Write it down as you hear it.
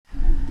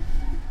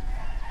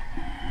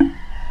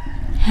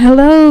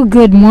Hello,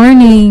 good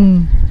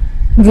morning.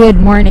 Good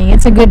morning.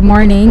 It's a good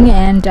morning,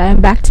 and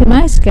I'm back to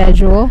my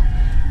schedule.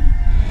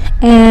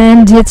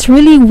 And it's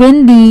really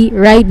windy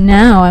right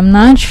now. I'm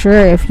not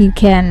sure if you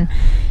can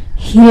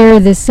hear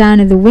the sound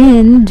of the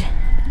wind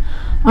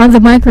on the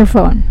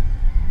microphone.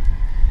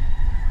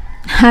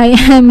 I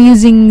am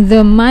using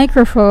the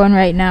microphone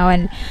right now,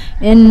 and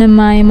in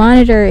my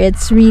monitor,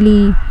 it's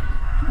really,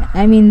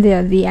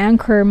 the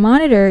Anchor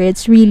monitor,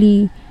 it's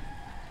really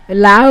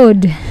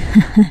loud.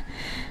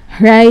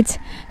 Right?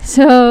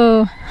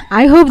 So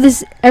I hope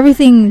this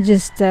everything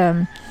just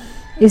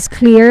is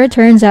clear.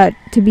 Turns out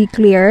to be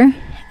clear,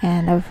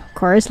 and of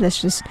course,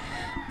 let's just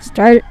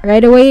start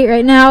right away,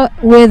 right now,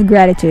 with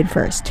gratitude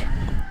first.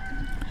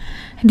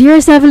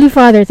 Dearest Heavenly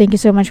Father, thank you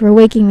so much for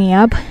waking me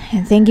up,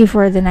 and thank you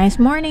for the nice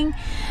morning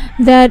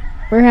that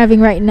we're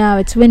having right now.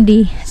 It's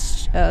windy,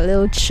 it's a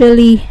little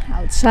chilly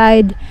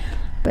outside,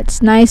 but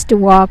it's nice to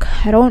walk.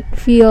 I don't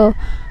feel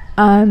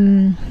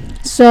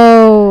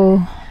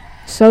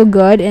so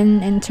good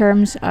in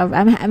terms of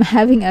I'm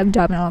having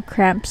abdominal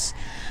cramps.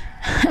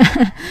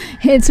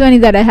 It's funny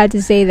that I had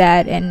to say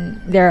that, and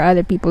there are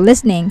other people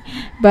listening,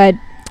 but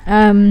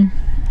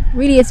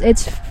really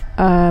it's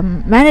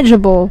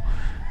manageable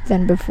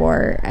than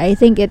before. I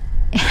think it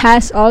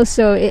has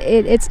also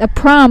it's a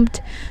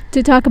prompt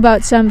to talk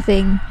about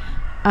something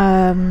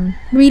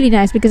really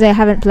nice, because I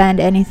haven't planned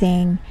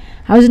anything.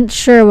 I wasn't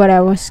sure what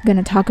I was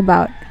gonna talk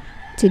about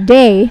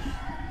today,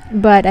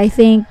 but I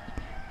think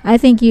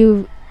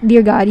you,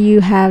 dear God,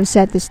 you have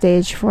set the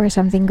stage for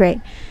something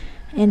great.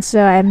 And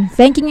so I'm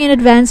thanking you in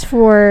advance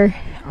for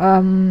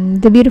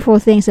the beautiful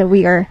things that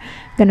we are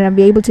going to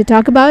be able to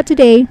talk about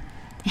today.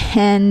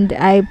 And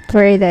I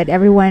pray that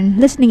everyone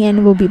listening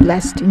in will be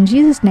blessed. In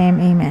Jesus'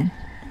 name, amen.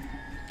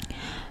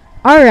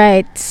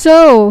 Alright,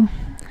 so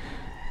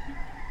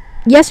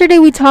yesterday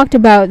we talked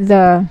about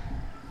the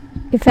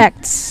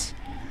effects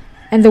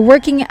and the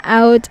working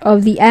out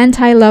of the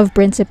anti-love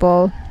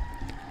principle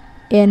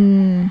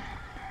in...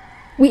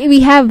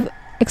 We have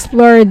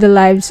explored the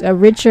lives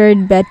of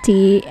Richard,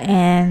 Betty,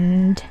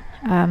 and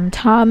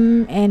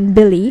Tom and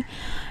Billy.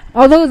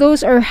 Although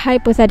those are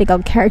hypothetical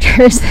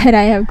characters that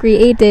I have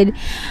created,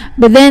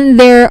 but then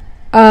their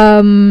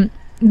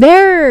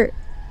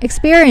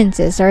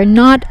experiences are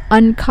not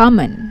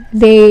uncommon.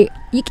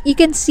 You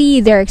can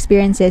see their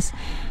experiences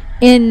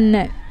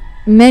in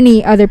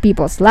many other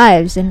people's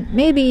lives, and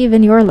maybe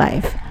even your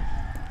life.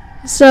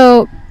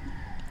 So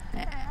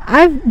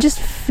I just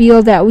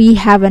feel that we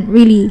haven't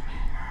really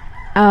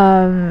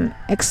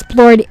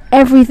explored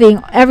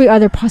every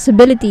other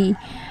possibility,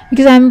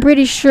 because I'm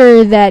pretty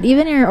sure that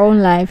even in your own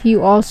life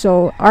you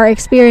also are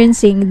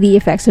experiencing the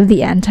effects of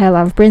the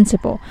anti-love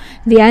principle.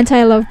 The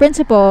anti-love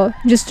principle,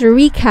 just to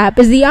recap,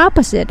 is the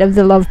opposite of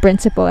the love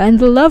principle, and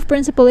the love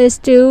principle is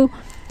to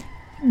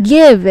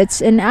give.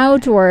 It's an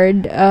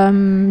outward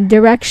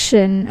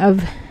direction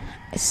of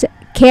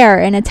care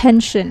and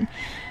attention,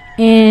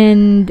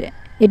 and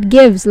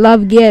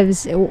love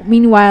gives.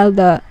 Meanwhile,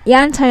 the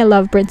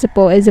anti-love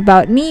principle is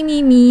about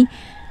me,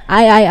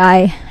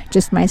 I,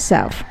 just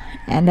myself.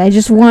 And I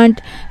just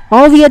want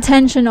all the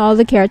attention, all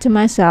the care to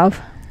myself.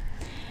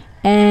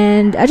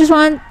 And I just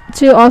want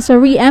to also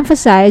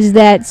re-emphasize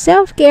that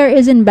self-care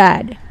isn't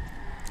bad.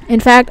 In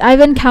fact,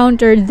 I've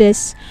encountered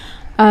this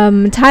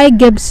Ty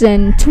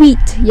Gibson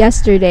tweet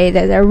yesterday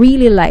that I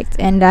really liked,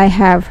 and I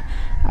have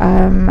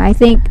I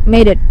think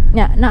made it,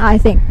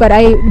 but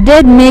I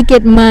did make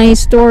it my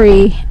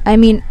story.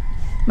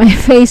 My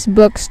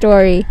Facebook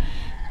story.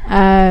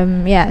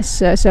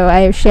 So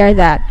I shared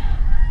that,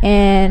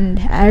 and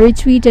I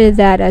retweeted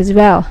that as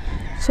well.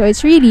 So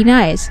it's really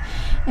nice,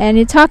 and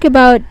it talked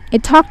about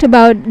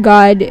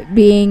God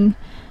being,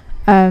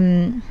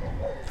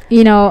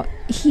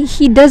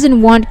 he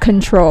doesn't want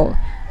control.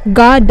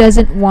 God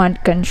doesn't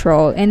want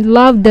control, and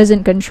love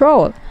doesn't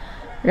control.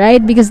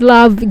 Right? Because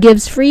love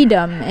gives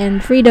freedom,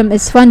 and freedom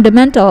is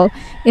fundamental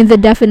in the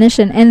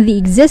definition and the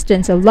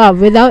existence of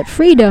love. Without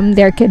freedom,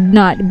 there could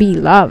not be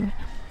love.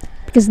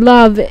 Because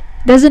love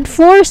doesn't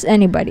force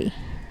anybody,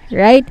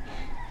 right?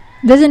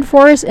 Doesn't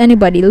force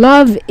anybody.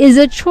 Love is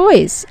a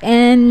choice,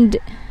 and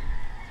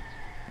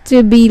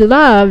to be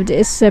loved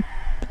it's a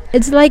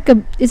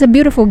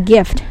beautiful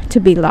gift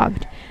to be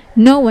loved.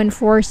 No one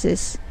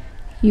forces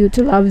you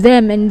to love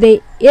them, and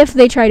if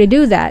they try to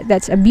do that,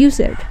 that's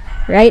abusive,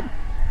 right?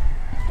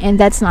 And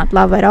that's not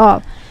love at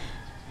all.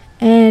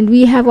 And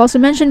we have also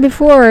mentioned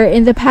before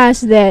in the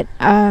past that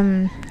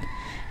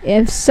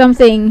if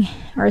something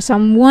or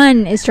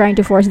someone is trying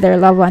to force their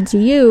love onto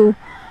you,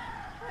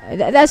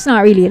 that's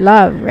not really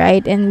love,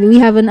 right? And we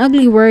have an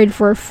ugly word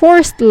for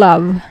forced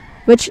love,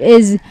 which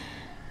is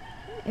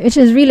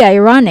really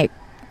ironic,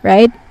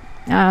 right?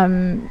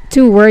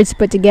 Two words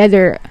put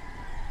together,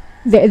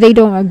 they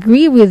don't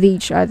agree with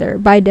each other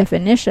by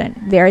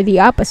definition. They are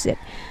the opposite.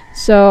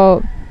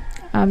 So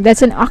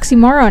that's an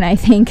oxymoron, I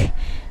think.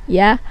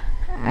 Yeah,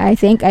 I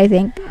think. I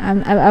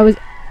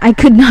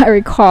could not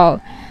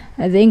recall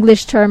the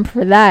English term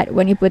for that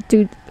when you put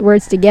two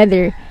words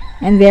together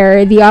and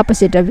they're the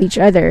opposite of each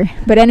other.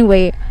 But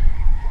anyway,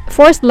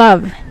 forced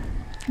love.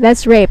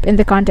 That's rape in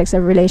the context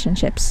of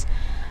relationships.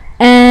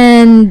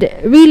 And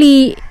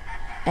really,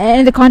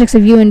 in the context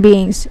of human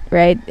beings,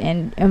 right?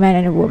 And a man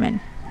and a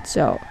woman.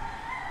 So,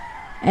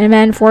 and a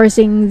man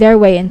forcing their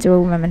way into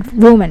a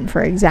woman,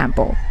 for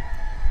example.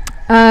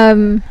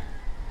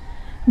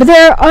 But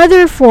there are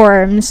other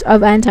forms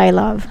of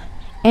anti-love.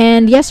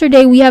 And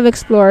yesterday we have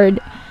explored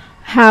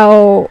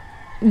how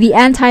the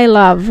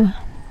anti-love,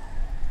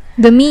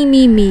 the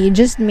me,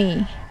 just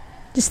me,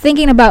 just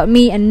thinking about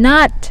me and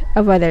not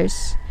of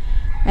others,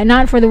 and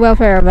not for the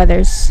welfare of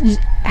others,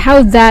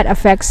 how that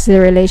affects the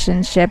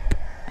relationship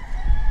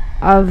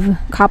of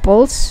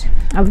couples,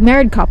 of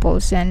married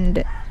couples,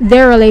 and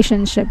their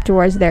relationship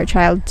towards their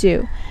child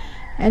too.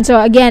 And so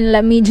again,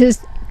 let me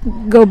just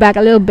go back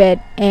a little bit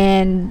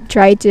and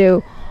try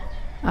to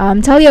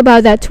tell you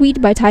about that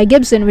tweet by Ty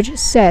Gibson, which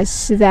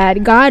says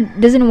that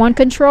God doesn't want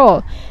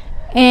control,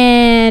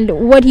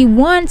 and what He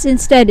wants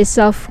instead is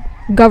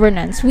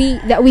self-governance.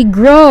 That we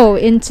grow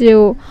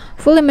into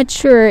fully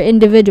mature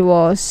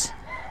individuals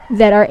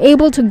that are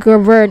able to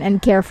govern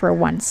and care for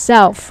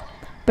oneself.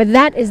 But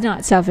that is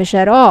not selfish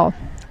at all.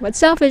 What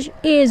selfish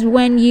is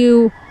when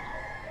you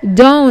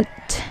don't,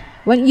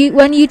 when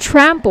you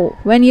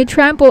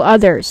trample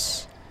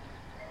others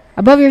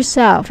above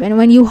yourself, and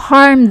when you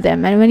harm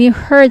them, and when you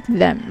hurt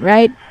them,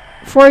 right,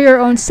 for your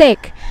own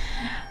sake.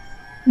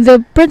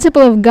 The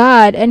principle of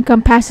God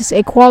encompasses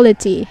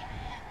equality,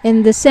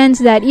 in the sense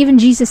that even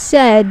Jesus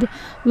said,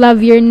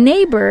 love your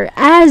neighbor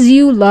as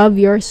you love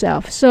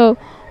yourself. So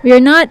we are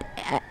not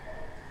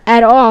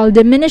at all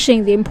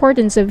diminishing the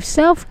importance of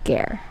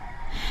self-care,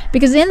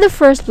 because in the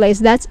first place,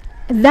 that's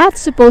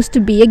supposed to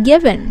be a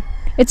given.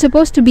 It's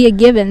supposed to be a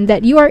given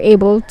that you are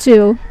able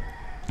to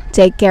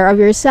take care of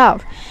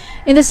yourself.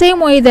 In the same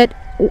way that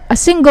a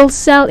single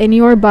cell in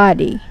your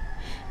body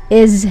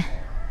is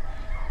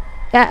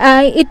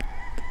it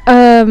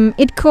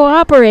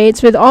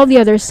cooperates with all the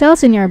other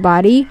cells in your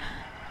body,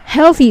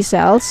 healthy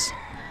cells,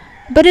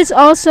 but it's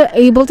also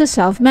able to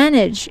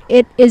self-manage.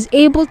 It is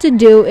able to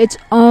do its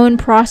own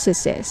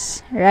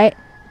processes, right?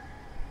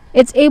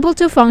 It's able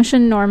to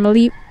function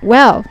normally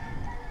well.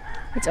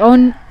 Its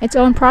own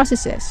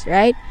processes,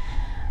 right?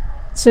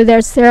 So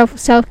there's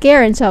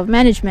self-care and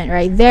self-management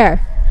right there.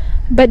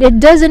 But it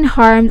doesn't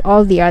harm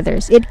all the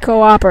others. It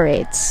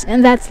cooperates,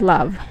 and that's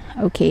love.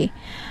 Okay.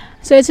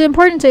 So it's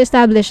important to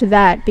establish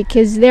that,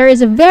 because there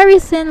is a very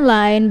thin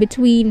line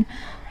between,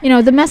 the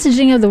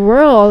messaging of the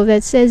world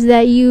that says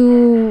that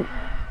you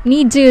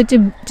need to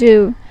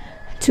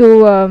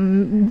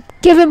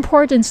give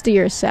importance to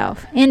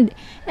yourself, and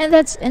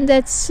that's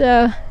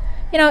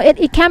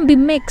it can be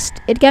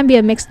mixed. It can be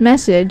a mixed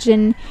message,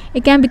 and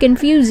it can be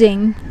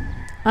confusing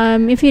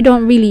if you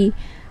don't really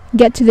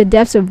get to the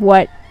depths of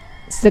what's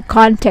the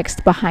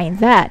context behind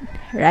that,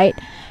 right?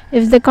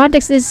 If the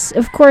context is,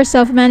 of course,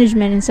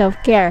 self-management and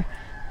self-care,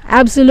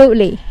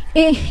 absolutely.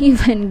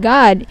 Even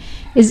God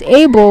is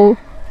able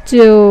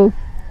to,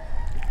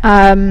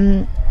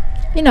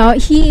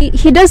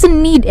 He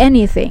doesn't need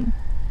anything,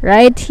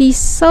 right? He's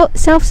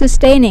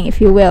self-sustaining,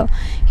 if you will.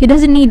 He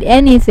doesn't need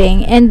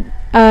anything, and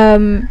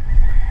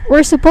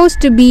we're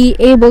supposed to be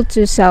able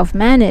to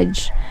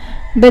self-manage.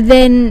 But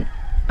then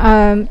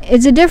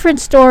it's a different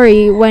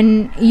story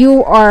when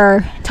you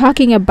are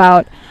talking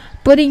about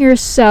putting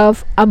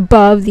yourself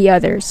above the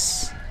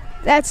others.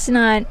 That's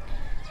not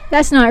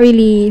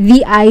really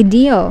the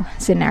ideal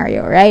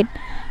scenario, right?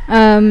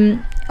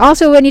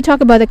 Also, when you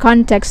talk about the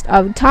context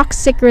of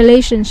toxic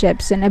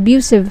relationships and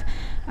abusive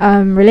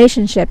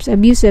relationships,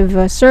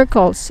 abusive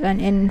circles,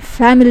 and in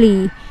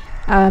family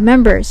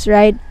members,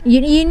 right?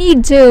 You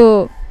need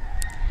to,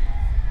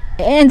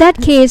 in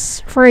that case,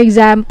 for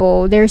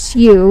example, there's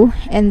you,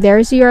 and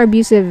there's your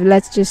abusive,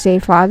 let's just say,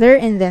 father,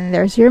 and then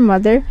there's your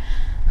mother,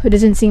 who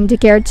doesn't seem to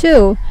care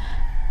too.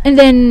 And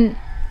then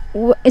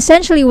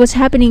essentially what's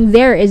happening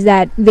there is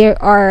that they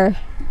are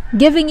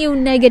giving you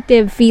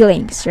negative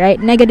feelings, right?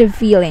 Negative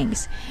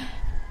feelings.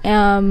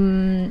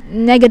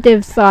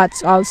 Negative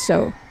thoughts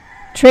also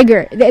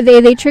trigger.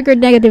 They trigger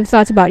negative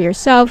thoughts about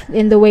yourself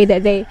in the way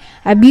that they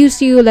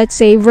abuse you, let's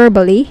say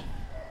verbally,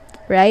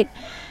 right?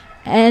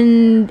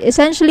 And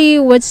essentially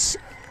what's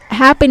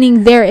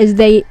happening there is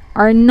they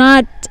are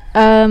not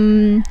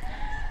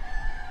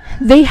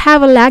they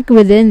have a lack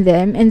within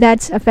them, and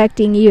that's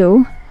affecting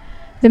you.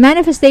 The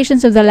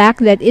manifestations of the lack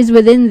that is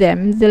within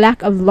them, the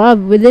lack of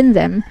love within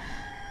them,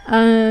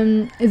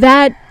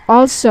 that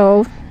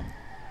also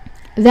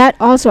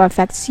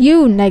affects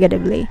you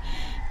negatively,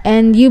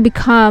 and you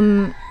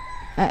become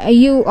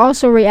you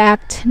also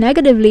react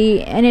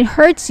negatively, and it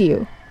hurts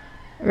you,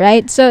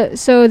 right?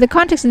 So the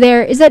context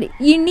there is that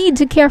you need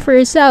to care for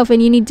yourself,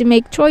 and you need to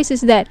make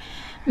choices that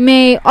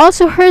may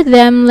also hurt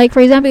them. Like,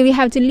 for example, if you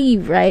have to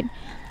leave, right?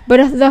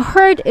 But the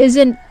hurt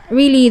isn't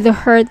really the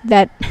hurt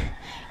that,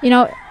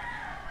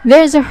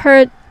 there's a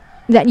hurt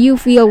that you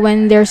feel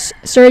when there's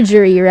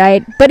surgery,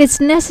 right? But it's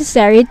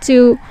necessary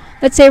to,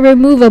 let's say,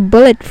 remove a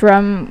bullet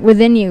from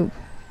within you,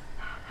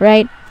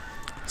 right?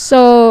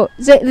 So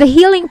the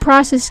healing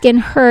process can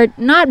hurt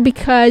not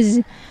because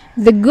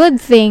the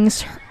good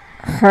things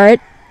hurt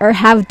or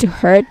have to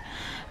hurt,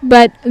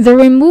 but the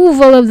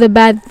removal of the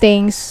bad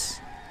things,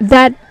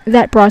 that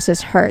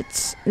process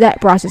hurts.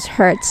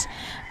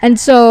 And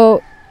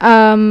so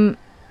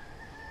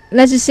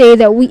let's just say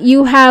that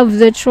you have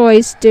the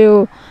choice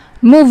to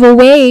move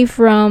away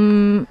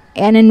from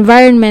an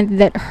environment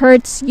that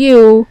hurts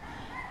you,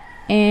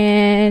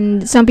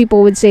 and some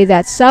people would say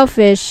that's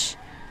selfish.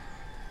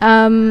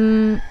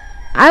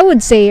 I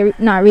would say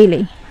not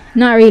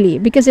really,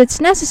 because it's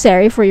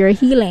necessary for your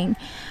healing,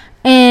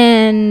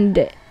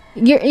 and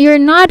you're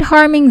not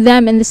harming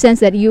them in the sense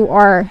that you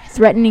are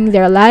threatening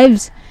their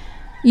lives.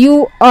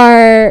 You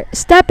are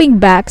stepping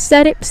back,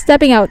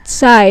 stepping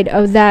outside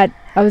of that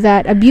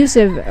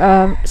abusive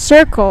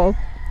circle,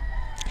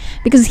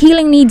 because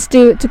healing needs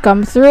to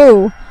come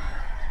through.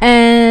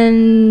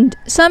 And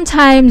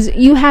sometimes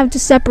you have to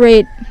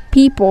separate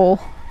people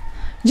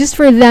just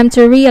for them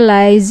to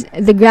realize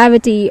the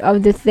gravity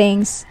of the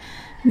things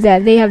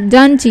that they have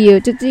done to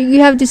you.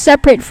 You have to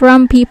separate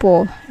from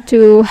people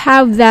to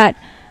have that,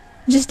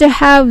 just to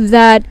have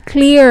that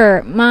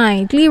clearer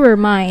mind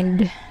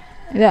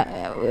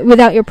that,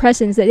 without your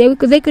presence, that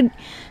they could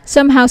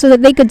somehow, so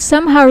that they could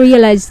somehow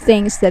realize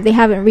things that they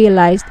haven't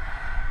realized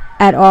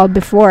at all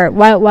before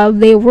while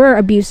they were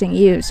abusing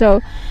you.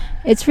 So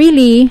it's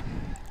really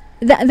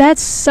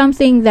that's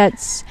something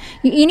that's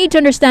you need to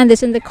understand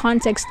this in the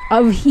context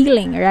of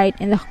healing, right?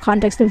 In the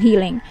context of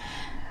healing,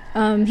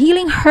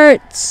 healing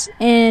hurts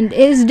and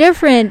is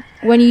different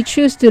when you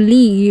choose to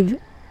leave.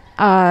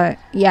 And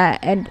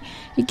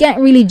you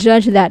can't really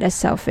judge that as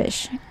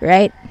selfish,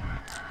 right?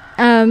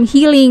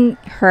 Healing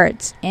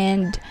hurts,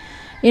 and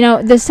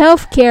the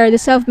self-care, the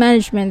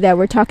self-management that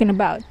we're talking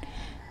about,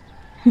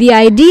 the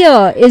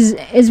idea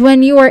is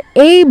when you are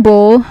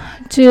able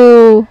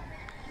to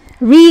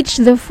reach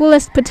the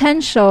fullest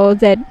potential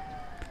that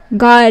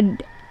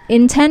God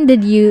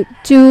intended you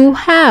to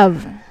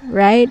have,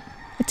 right?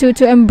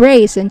 To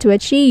embrace and to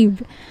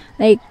achieve.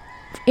 Like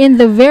in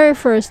the very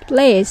first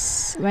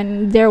place,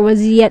 when there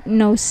was yet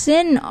no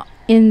sin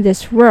in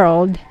this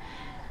world,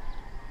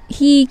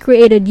 He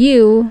created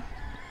you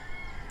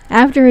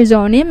after His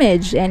own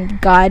image, and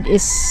God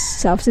is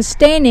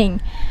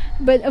self-sustaining.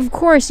 But of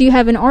course you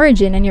have an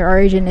origin, and your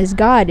origin is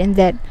God, and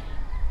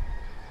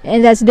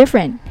that's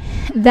different.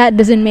 That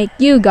doesn't make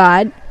you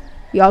God.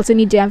 You also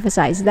need to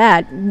emphasize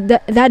that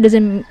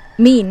doesn't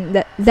mean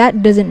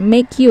that doesn't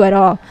make you at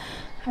all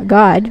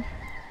God.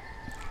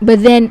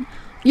 But then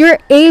you're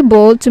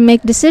able to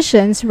make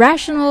decisions,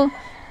 rational,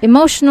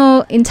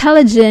 emotional,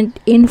 intelligent,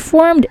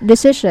 informed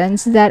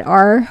decisions that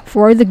are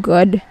for the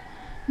good,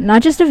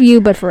 not just of you,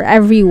 but for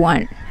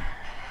everyone,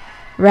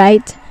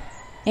 right?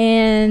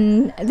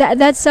 And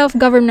that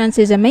self-governance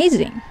is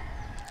amazing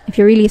if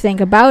you really think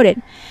about it.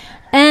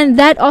 And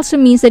that also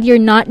means that you're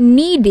not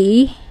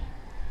needy,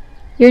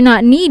 you're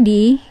not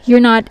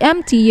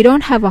empty, you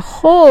don't have a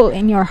hole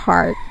in your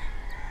heart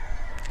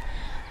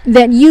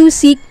that you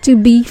seek to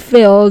be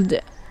filled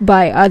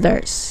by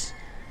others.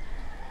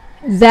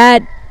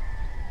 That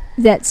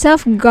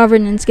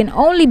self-governance can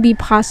only be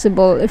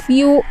possible if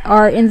you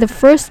are in the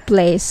first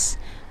place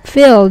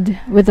filled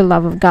with the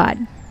love of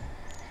God.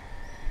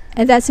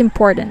 And that's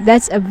important.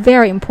 That's a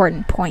very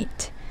important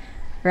point,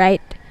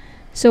 right?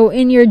 So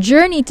in your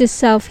journey to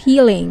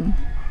self-healing,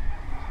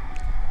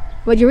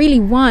 what you really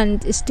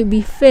want is to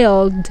be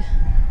filled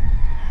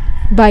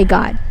by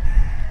God,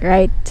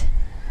 right?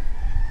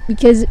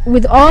 Because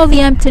with all the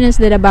emptiness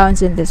that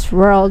abounds in this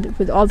world,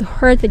 with all the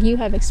hurt that you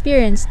have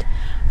experienced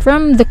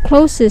from the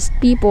closest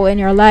people in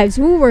your lives,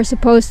 who were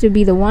supposed to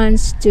be the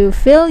ones to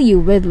fill you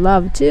with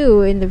love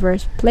too in the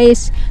first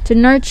place, to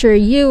nurture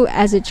you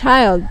as a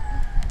child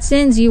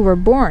since you were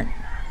born,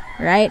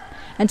 right?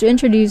 And to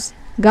introduce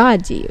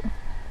God to you.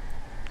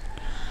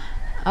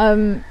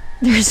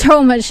 There's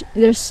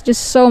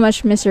just so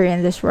much misery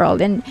in this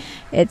world, and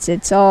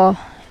it's all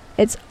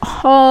it's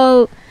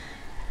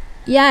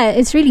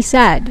really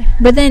sad.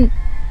 But then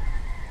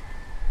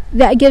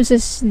that gives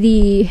us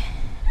the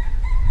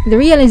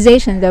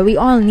realization that we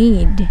all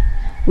need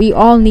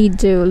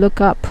to look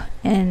up,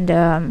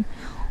 and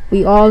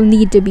we all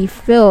need to be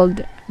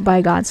filled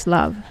by God's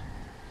love,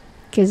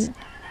 because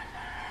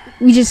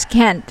we just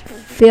can't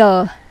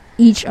fill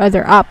each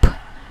other up,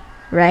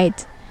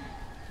 right?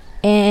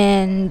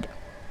 And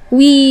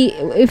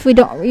if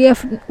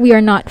we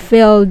are not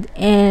filled,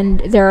 and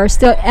there are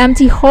still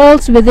empty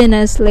holes within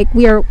us, like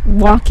we are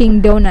walking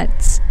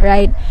donuts,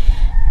 right?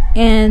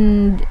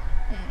 And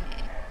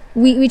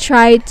we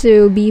try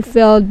to be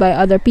filled by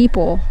other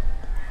people.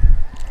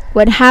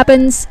 What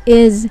happens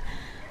is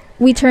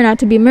we turn out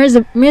to be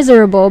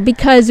miserable,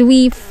 because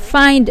we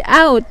find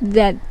out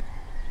that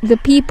the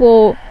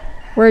people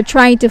we're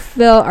trying to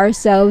fill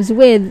ourselves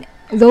with,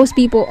 those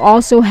people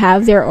also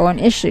have their own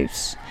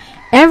issues.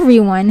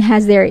 Everyone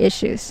has their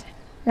issues,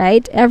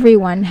 right?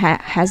 Everyone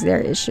has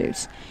their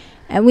issues,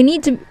 and we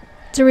need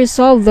to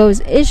resolve those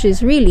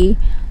issues really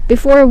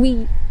before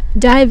we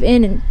dive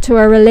into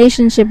our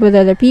relationship with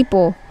other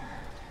people.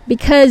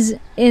 Because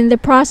in the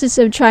process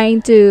of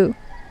trying to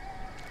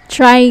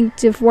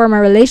form a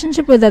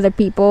relationship with other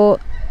people,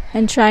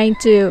 and trying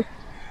to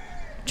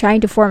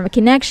form a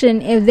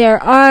connection, if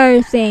there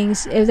are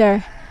things, if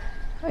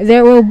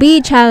there will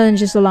be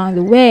challenges along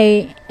the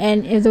way,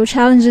 and if those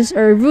challenges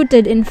are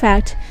rooted in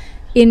fact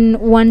in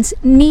one's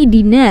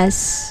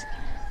neediness,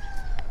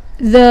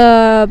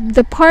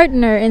 the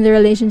partner in the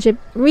relationship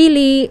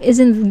really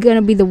isn't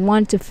gonna be the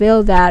one to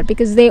fill that,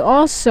 because they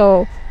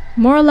also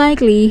more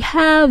likely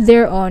have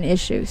their own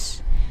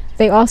issues.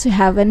 They also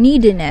have a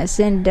neediness,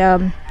 and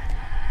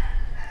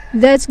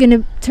that's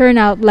gonna turn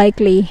out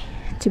likely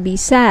to be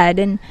sad.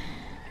 And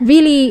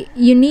really,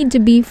 you need to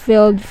be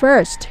filled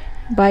first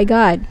by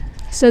God,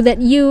 so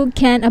that you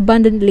can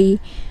abundantly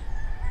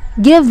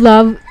give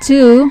love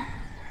to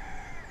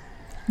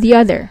the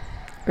other,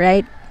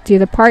 right? To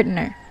the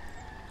partner.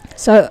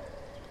 So,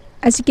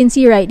 as you can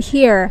see right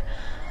here,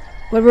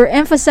 what we're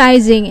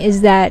emphasizing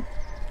is the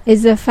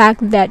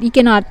fact that you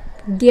cannot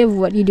give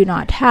what you do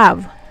not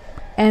have.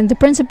 And the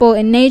principle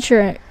in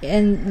nature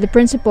and the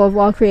principle of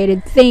all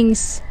created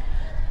things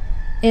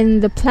in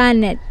the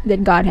planet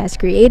that God has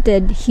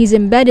created, He's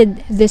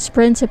embedded this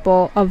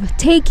principle of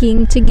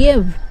taking to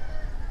give.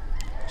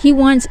 He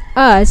wants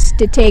us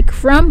to take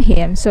from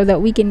Him so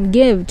that we can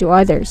give to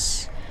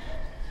others.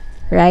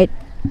 Right?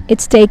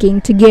 It's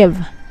taking to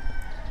give.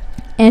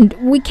 And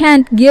we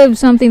can't give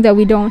something that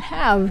we don't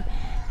have.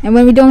 And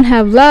when we don't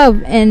have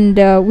love, and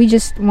we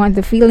just want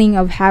the feeling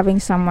of having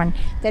someone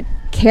that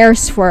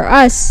cares for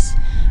us,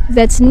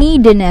 that's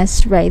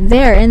neediness right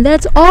there. And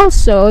that's the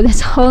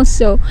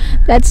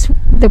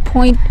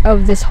point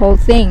of this whole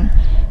thing.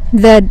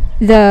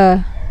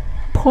 The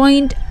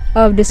point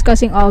of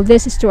discussing all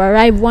this is to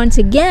arrive once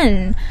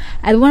again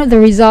at one of the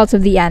results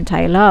of the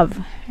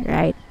anti-love,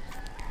 right?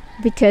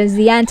 Because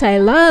the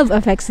anti-love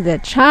affects the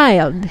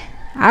child,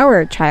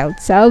 our child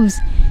selves,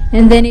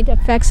 and then it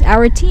affects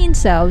our teen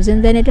selves,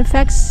 and then it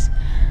affects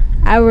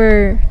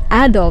our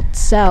adult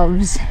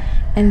selves,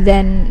 and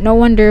then no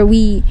wonder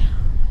we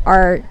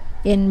are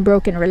in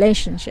broken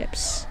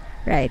relationships,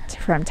 right,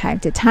 from time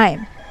to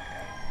time.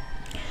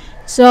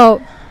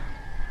 So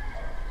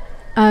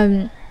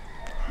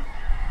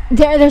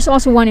there's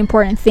also one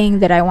important thing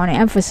that I want to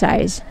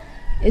emphasize,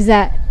 is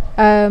that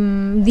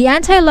the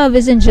anti-love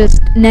isn't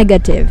just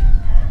negative,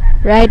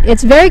 right?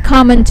 It's very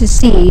common to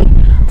see,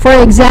 for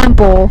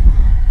example,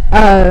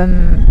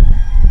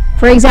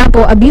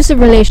 abusive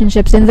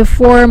relationships in the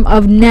form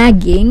of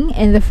nagging,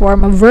 in the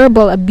form of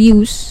verbal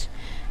abuse,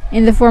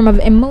 in the form of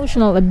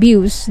emotional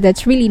abuse.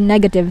 That's really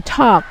negative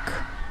talk,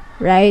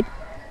 right?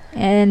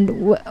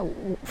 And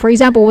for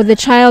example, what the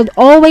child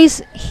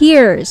always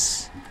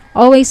hears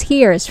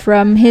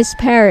from his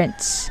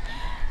parents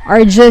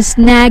are just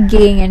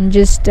nagging and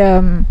just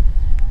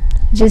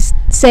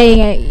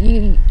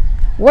saying,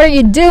 what are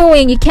you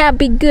doing? You can't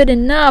be good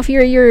enough.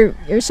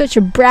 You're such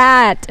a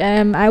brat.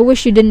 I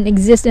wish you didn't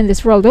exist in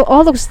this world.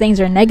 All those things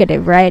are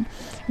negative, right?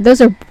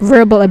 Those are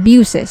verbal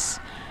abuses.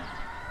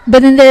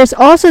 But then there's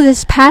also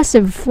this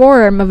passive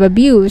form of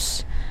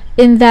abuse,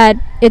 in that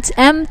it's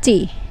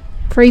empty.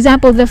 For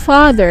example, the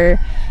father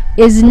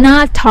is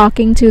not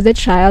talking to the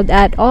child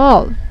at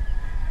all,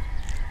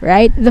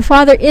 right? The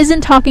father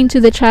isn't talking to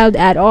the child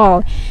at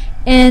all,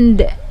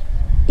 and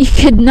you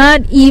could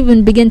not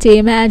even begin to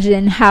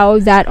imagine how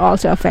that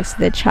also affects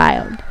the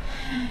child,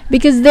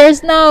 because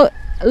there's no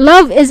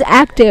love is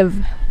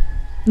active,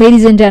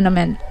 ladies and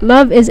gentlemen.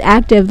 Love is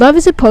active. Love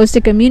is supposed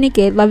to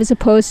communicate. Love is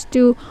supposed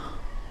to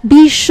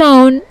be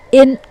shown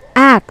in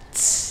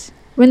acts.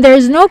 When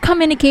there's no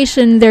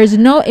communication, there's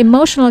no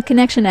emotional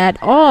connection at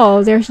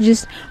all, there's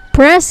just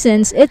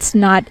presence, it's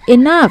not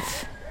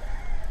enough,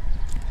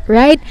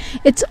 right?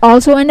 It's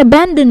also an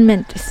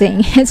abandonment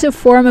thing. It's a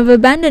form of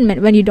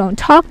abandonment when you don't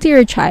talk to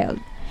your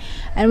child,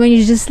 and when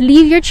you just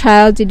leave your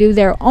child to do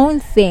their own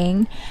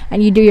thing,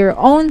 and you do your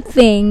own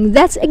thing.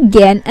 That's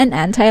again an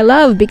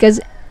anti-love, because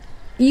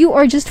you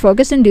are just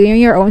focused on doing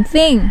your own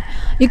thing.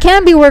 You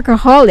can't be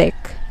workaholic,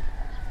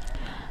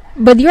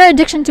 but your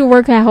addiction to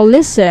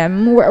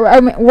workaholism,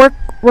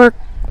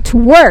 to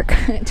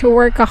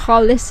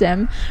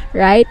workaholism,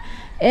 right?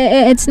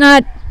 It's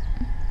not.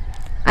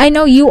 I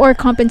know you are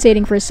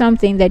compensating for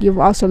something that you've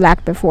also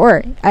lacked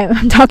before.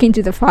 I'm talking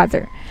to the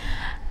father,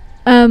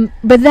 but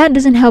that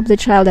doesn't help the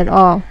child at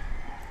all,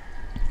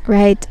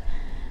 right?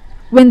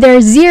 When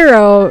there's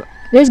zero,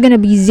 there's gonna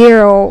be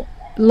zero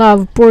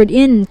love poured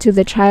into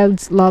the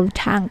child's love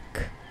tank.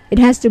 It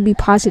has to be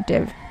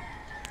positive,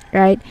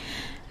 right?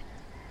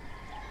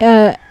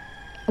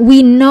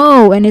 We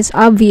know, and it's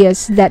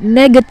obvious, that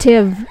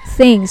negative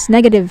things,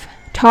 negative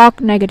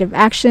talk, negative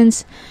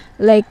actions,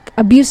 like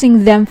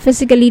abusing them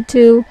physically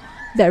too,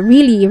 that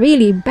really,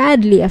 really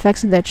badly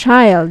affects the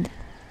child.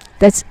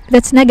 That's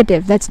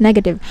negative.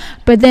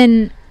 But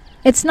then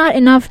it's not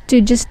enough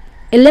to just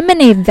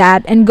eliminate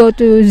that and go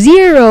to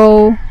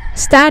zero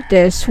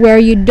status, where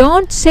you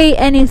don't say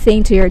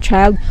anything to your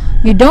child,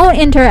 you don't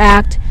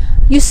interact,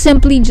 you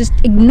simply just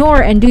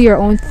ignore and do your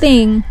own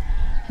thing.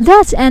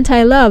 That's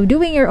anti-love.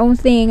 Doing your own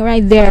thing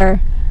right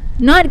there,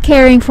 not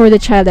caring for the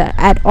child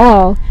at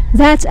all,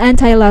 that's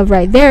anti-love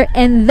right there.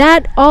 And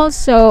that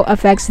also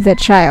affects the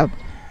child.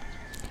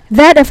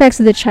 that affects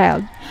the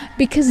child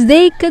because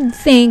they could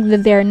think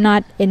that they're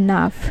not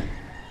enough.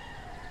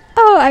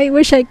 Oh, I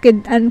wish I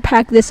could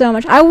unpack this so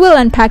much. I will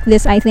unpack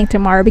this, I think,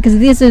 tomorrow, because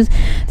this is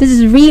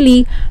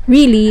really,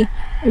 really,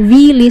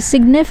 really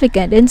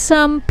significant in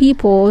some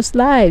people's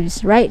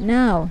lives right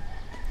now.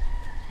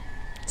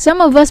 Some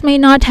of us may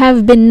not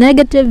have been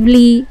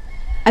negatively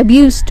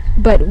abused,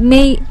 but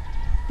we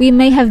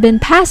may have been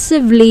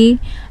passively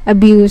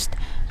abused,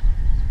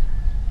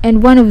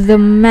 and one of the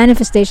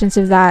manifestations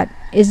of that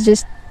is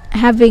just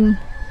having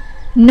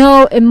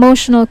no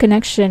emotional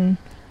connection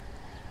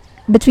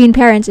between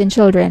parents and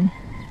children.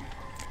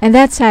 And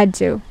that's sad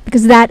too,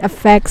 because that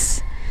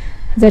affects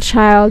the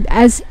child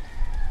as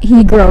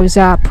he grows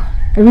up,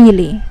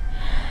 really.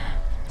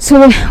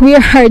 So we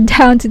are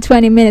down to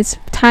 20 minutes.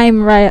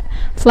 Time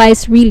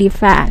flies really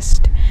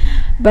fast.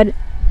 But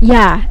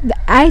yeah,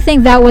 I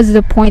think that was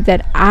the point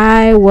that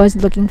I was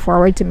looking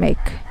forward to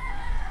make,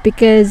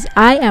 because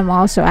I am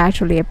also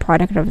actually a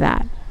product of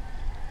that,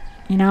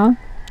 and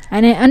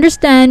I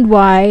understand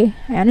why.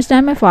 I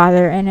understand my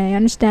father, and I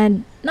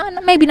understand,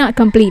 maybe not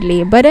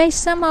completely, but I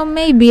somehow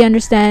maybe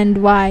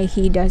understand why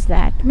he does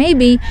that.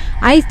 Maybe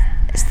I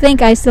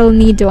think I still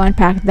need to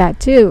unpack that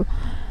too,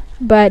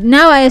 but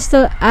now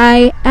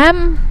I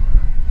am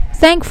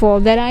thankful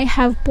that I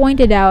have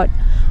pointed out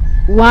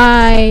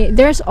why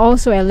there's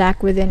also a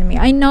lack within me.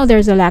 I know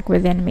there's a lack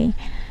within me,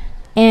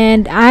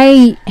 and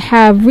I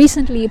have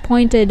recently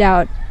pointed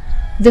out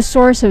the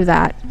source of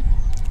that.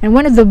 And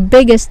one of the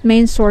biggest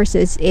main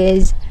sources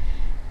is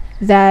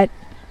that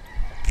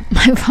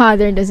my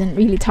father doesn't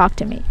really talk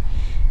to me,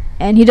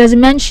 and he doesn't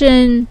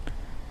mention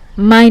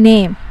my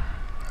name.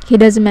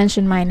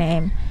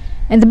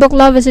 And the book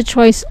Love is a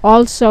Choice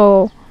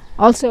also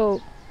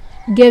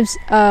gives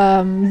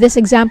this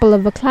example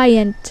of a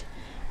client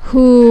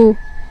who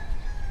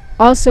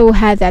also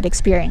had that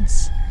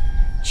experience.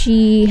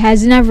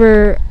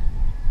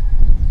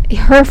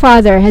 Her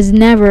father has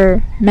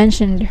never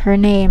mentioned her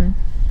name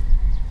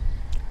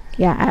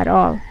at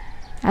all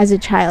as a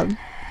child.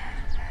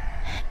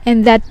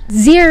 And that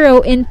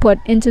zero input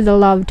into the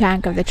love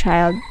tank of the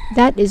child,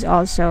 that is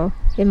also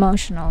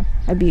emotional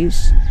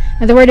abuse.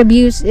 And the word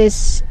abuse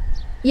is,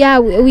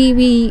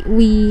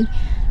 we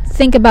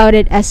think about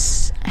it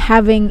as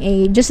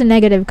having just a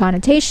negative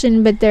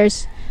connotation, but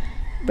there's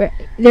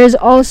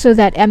also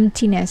that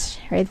emptiness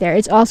right there.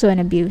 It's also an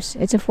abuse.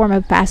 It's a form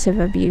of passive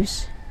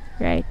abuse,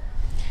 right?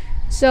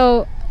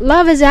 So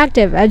love is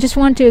active. I just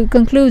want to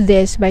conclude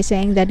this by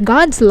saying that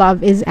God's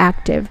love is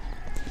active.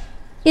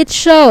 It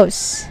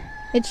shows.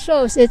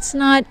 It's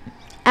not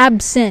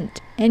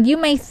absent. And you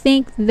may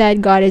think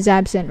that God is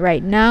absent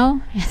right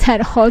now.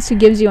 That also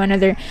gives you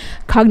another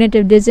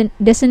cognitive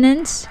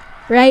dissonance,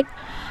 right?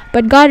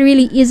 But God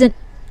really isn't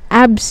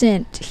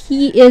absent.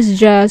 He is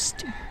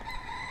just,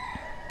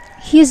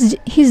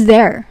 he's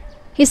there.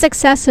 He's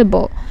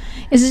accessible.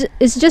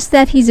 It's just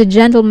that he's a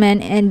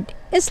gentleman, and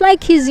it's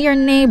like he's your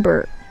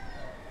neighbor.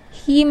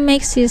 He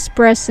makes his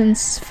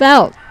presence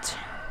felt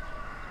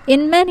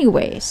in many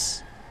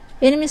ways,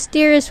 in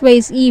mysterious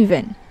ways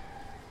even,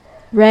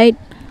 right?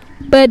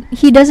 But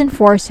he doesn't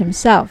force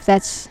himself.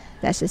 That's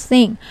his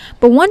thing.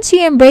 But once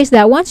you embrace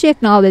that, once you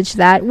acknowledge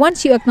that,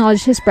 once you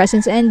acknowledge his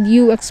presence and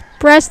you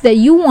express that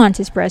you want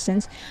his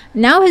presence,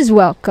 now he's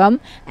welcome,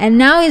 and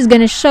now he's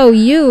going to show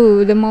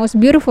you the most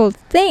beautiful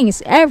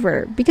things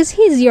ever, because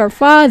he's your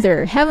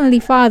Father, Heavenly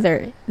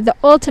Father, the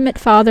ultimate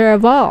Father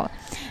of all.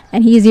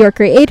 And he's your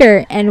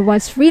creator. And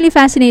what's really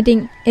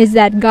fascinating is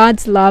that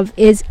God's love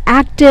is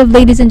active,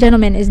 ladies and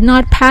gentlemen. Is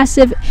not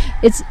passive.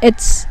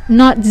 It's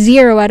not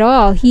zero at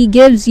all. He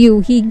gives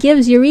you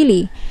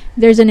really.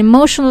 There's an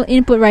emotional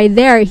input right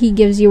there. He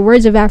gives you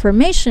words of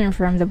affirmation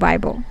from the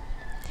Bible.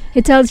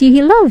 He tells you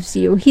he loves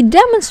you. He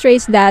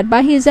demonstrates that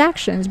by his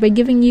actions, by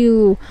giving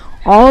you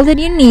all that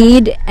you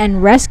need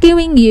and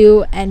rescuing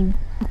you, and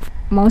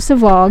most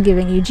of all,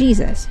 giving you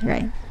Jesus,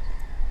 right?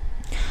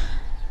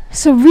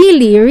 So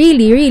really,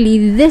 really,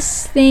 really,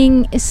 this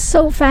thing is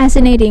so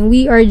fascinating.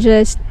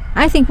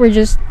 I think we're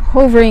just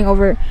hovering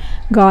over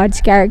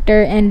God's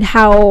character and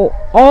how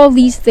all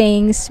these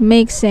things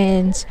make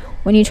sense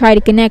when you try to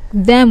connect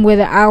them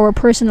with our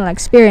personal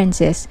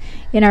experiences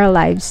in our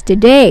lives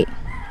today,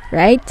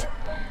 right?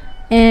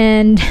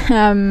 And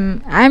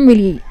I'm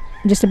really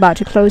just about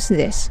to close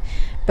this.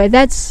 But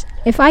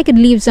if I could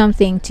leave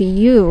something to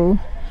you,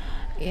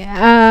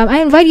 I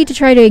invite you to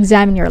try to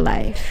examine your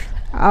life.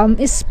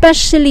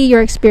 Especially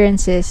your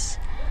experiences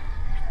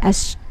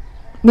as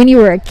when you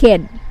were a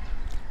kid.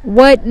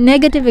 What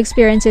negative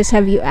experiences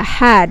have you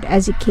had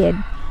as a kid?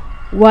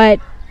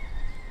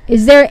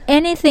 Is there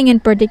anything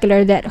in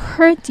particular that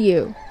hurt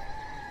you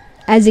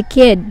as a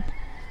kid?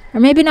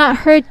 Or maybe not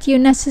hurt you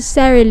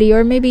necessarily,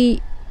 or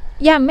maybe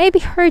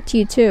hurt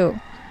you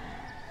too.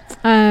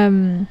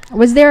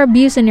 Was there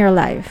abuse in your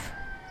life?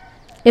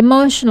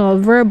 Emotional,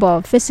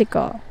 verbal,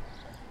 physical?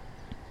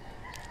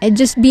 And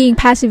just being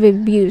passive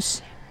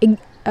abuse,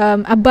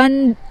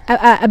 abandonment.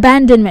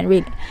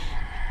 Really,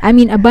 I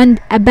mean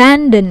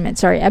abandonment.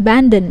 Sorry,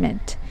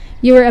 abandonment.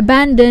 You were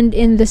abandoned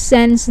in the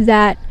sense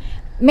that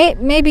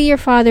maybe your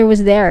father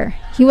was there.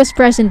 He was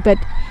present, but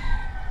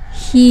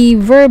he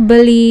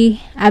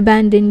verbally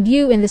abandoned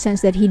you in the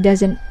sense that he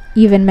doesn't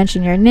even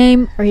mention your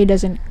name, or he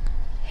doesn't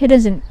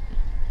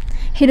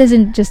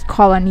just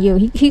call on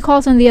you. He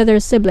calls on the other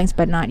siblings,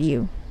 but not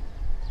you.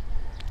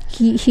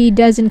 He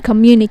doesn't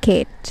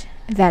communicate.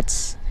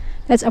 That's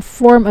a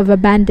form of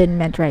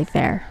abandonment right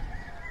there.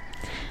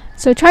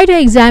 So try to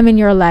examine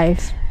your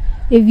life.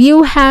 If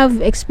you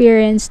have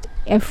experienced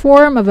a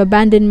form of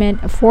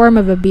abandonment, a form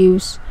of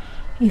abuse,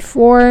 a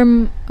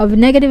form of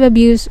negative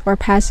abuse or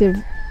passive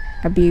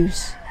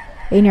abuse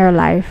in your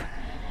life,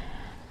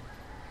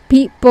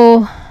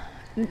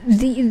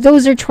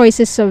 those are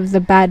choices of the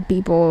bad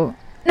people.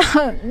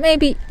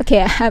 Maybe,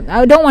 okay,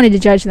 I don't want to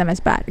judge them as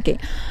bad, okay?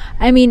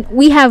 I mean,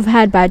 we have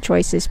had bad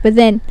choices, but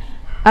then,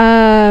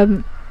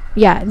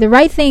 the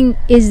right thing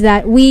is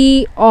that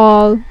we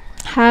all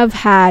have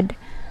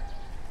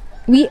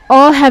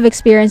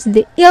experienced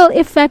the ill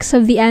effects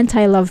of the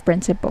anti-love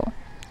principle.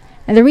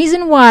 And the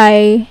reason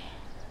why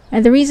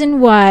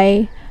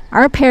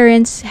our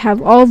parents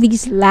have all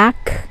these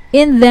lack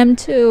in them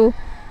too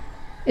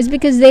is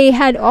because they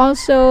had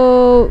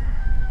also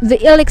the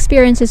ill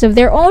experiences of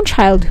their own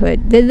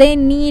childhood that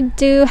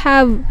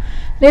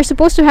they're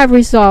supposed to have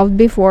resolved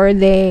before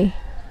they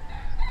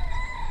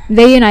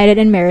united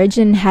in marriage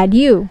and had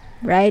you,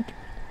 right?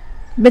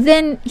 But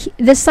then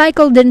the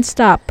cycle didn't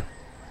stop.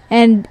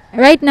 And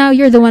right now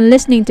you're the one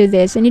listening to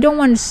this, and you don't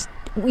want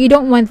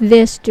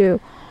this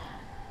to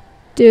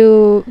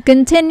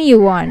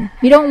continue on.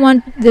 You don't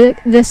want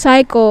the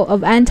cycle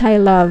of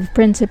anti-love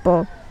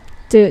principle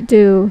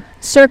to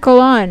circle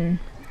on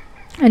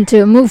and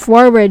to move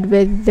forward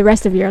with the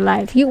rest of your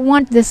life. You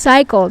want the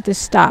cycle to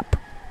stop,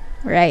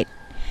 right?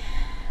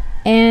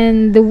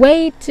 And the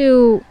way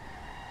to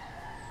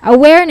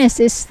awareness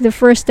is the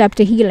first step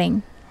to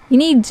healing. You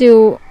need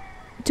to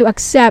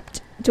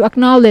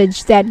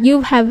acknowledge that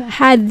you have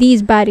had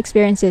these bad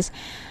experiences,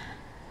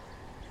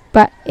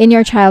 but in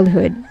your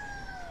childhood,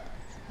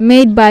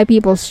 made by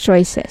people's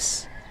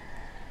choices,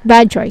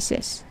 bad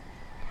choices.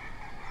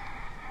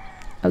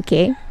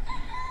 Okay,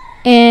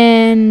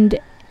 and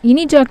you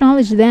need to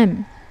acknowledge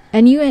them,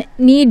 and you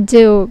need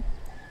to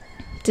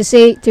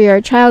say to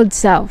your child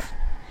self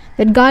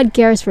that God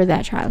cares for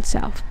that child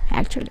self,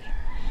 actually,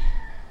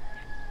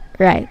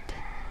 right?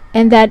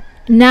 And that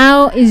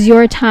now is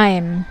your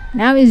time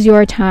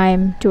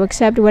to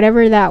accept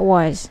whatever that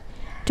was,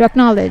 to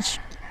acknowledge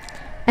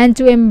and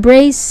to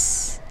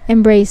embrace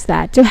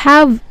that, to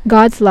have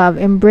God's love,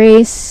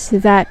 embrace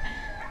that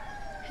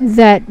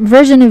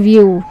version of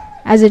you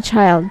as a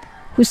child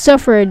who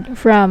suffered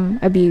from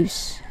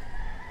abuse,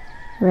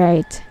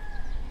 right?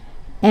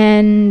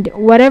 And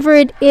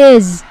whatever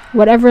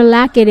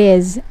lack it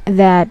is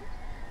that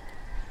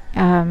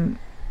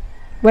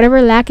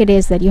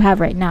you have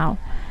right now,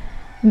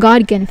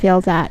 God can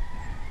fill that.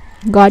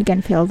 God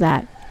can fill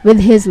that with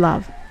His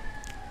love.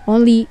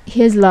 Only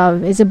His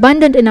love is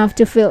abundant enough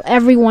to fill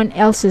everyone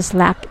else's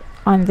lack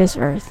on this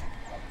earth.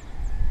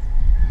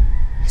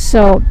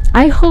 So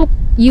I hope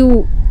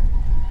you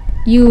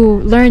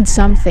learned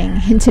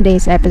something in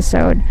today's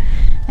episode,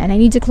 and I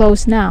need to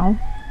close now.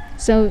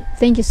 So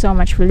thank you so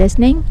much for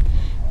listening,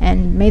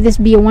 and may this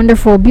be a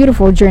wonderful,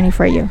 beautiful journey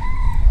for you.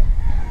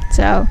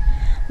 So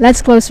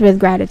let's close with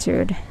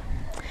gratitude.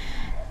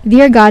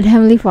 Dear God,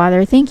 Heavenly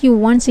Father, thank you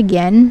once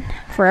again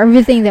for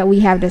everything that we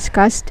have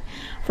discussed,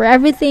 for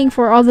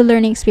all the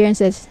learning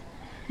experiences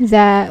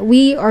that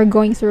we are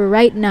going through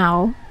right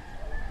now,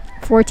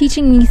 for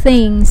teaching me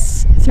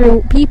things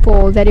through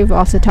people that you've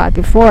also taught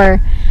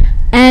before,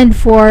 and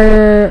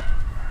for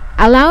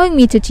allowing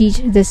me to teach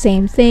the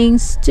same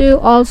things to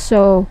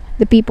also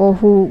the people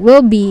who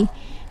will be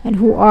and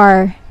who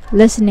are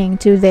listening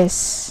to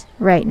this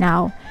right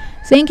now.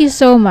 Thank you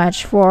so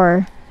much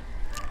for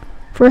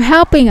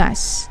helping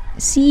us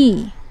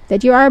see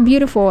that you are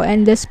beautiful,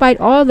 and despite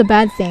all the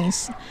bad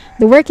things,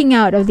 the working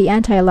out of the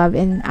anti-love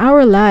in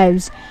our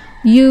lives,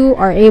 you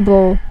are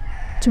able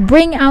to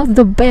bring out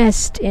the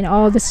best in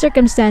all the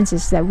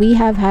circumstances that we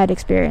have had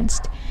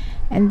experienced,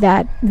 and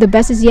that the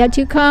best is yet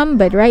to come.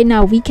 But right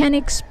now we can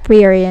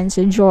experience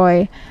a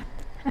joy,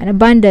 an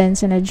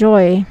abundance, and a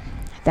joy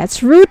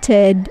that's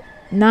rooted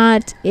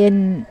not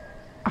in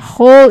a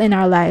hole in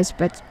our lives,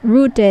 but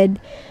rooted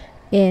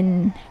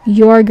in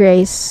your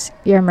grace,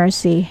 your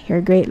mercy, your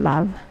great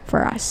love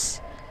for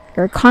us,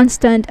 your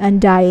constant,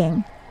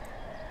 undying,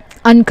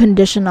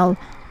 unconditional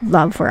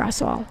love for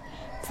us all.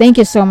 Thank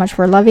you so much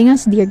for loving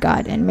us, dear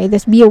God, and may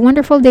this be a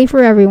wonderful day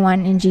for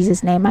everyone. In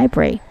Jesus' name I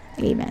pray.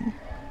 Amen.